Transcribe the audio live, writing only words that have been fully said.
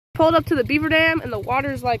pulled up to the beaver dam and the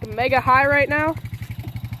water's like mega high right now.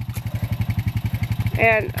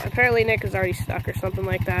 And apparently Nick is already stuck or something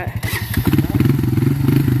like that.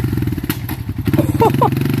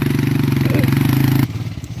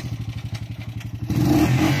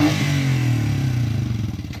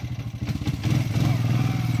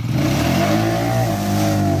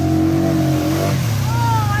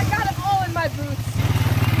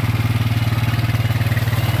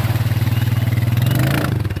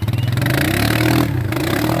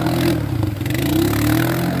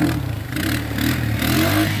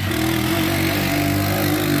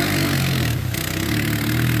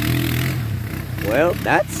 Well,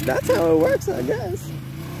 that's how it works, I guess.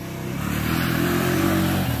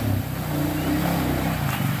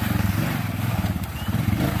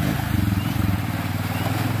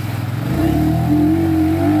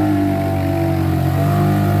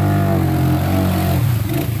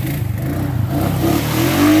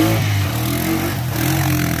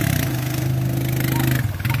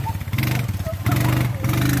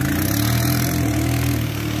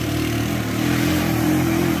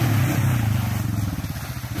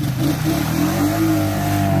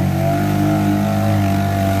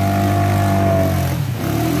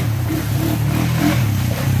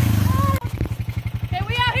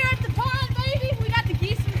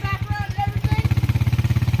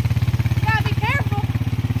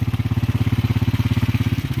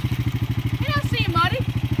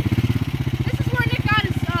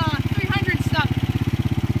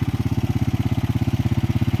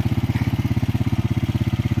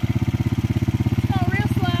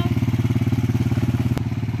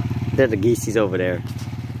 There, the geese's over there.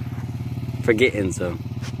 Forgetting, so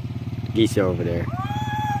geese are over there.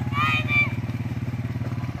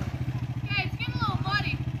 Okay, it's getting a little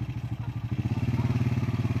muddy.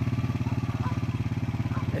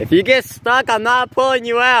 If you get stuck, I'm not pulling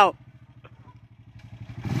you out.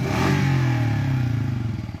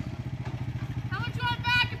 How about you run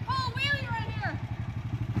back and pull a wheelie right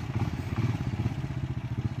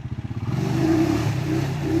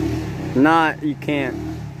here? Not, you can't.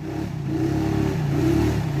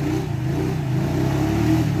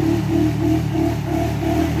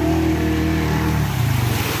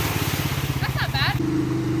 That's not bad.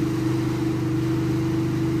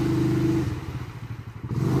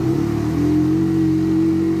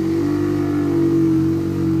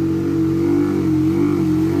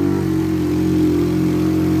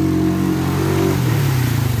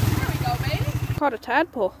 There we go, baby. Caught a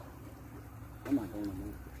tadpole.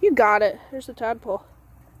 You got it. There's the tadpole.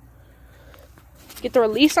 Get the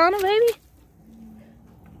release on him, baby.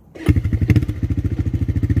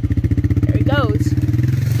 There he goes.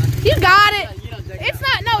 You got it. It's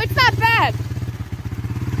not, no, it's not bad.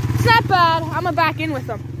 It's not bad. I'm gonna back in with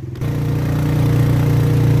him.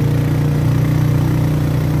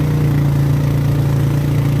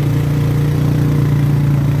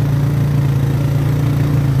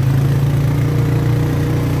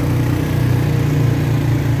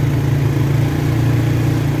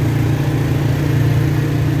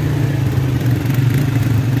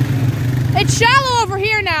 It's shallow over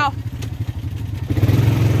here now.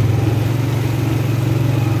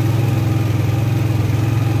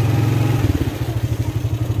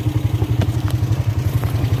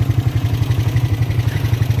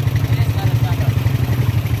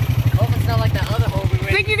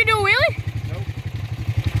 Think you can do a wheelie? Nope.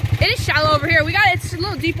 It is shallow over here. It's a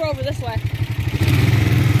little deeper over this way.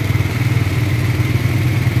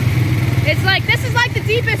 It's like, this is like the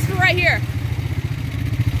deepest right here.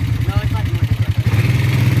 No, it's like more deeper.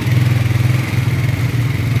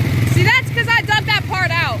 See, that's because I dug that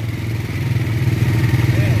part out.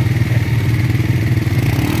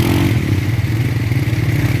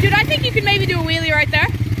 Dude, I think you could maybe do a wheelie right there.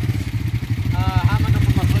 How am I gonna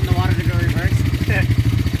put my foot in the water to go reverse?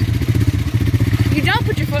 You don't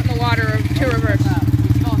put your foot in the water to reverse.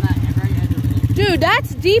 Dude,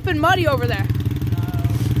 that's deep and muddy over there.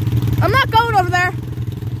 I'm not going over there.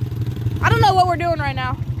 I don't know what we're doing right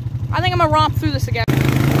now. I think I'm gonna romp through this again.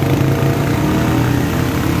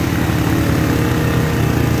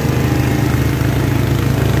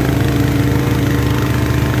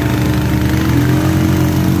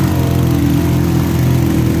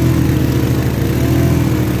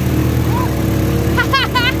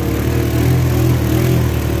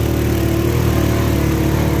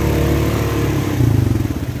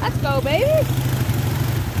 Let's go, baby.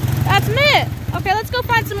 That's it. Okay, let's go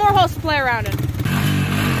find some more holes to play around in.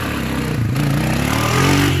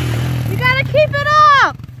 You gotta keep it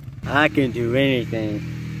up. I can do anything.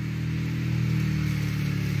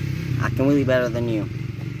 I can wheelie better than you.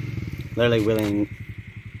 Literally wheeling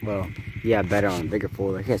Well, yeah, better on a bigger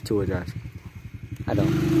four-wheeler. He has two-wheel drives. I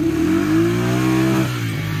don't.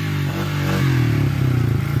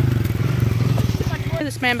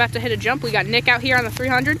 This man about to hit a jump. We got Nick out here on the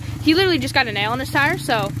 300. He literally just got a nail in his tire,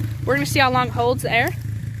 so we're gonna see how long it holds the air.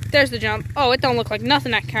 There's the jump. Oh, it don't look like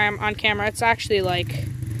nothing on camera. It's actually like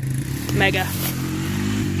mega.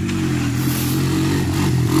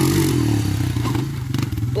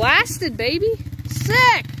 Blasted, baby.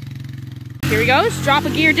 Sick. Here he goes. Drop a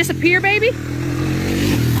gear, disappear, baby.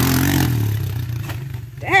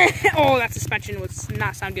 Oh, that suspension would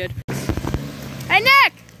not sound good. Hey,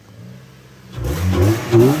 Nick!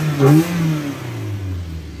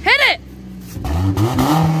 Hit it!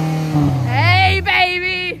 Hey,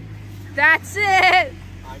 baby! That's it!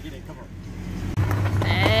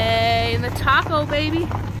 Hey, and the taco, baby.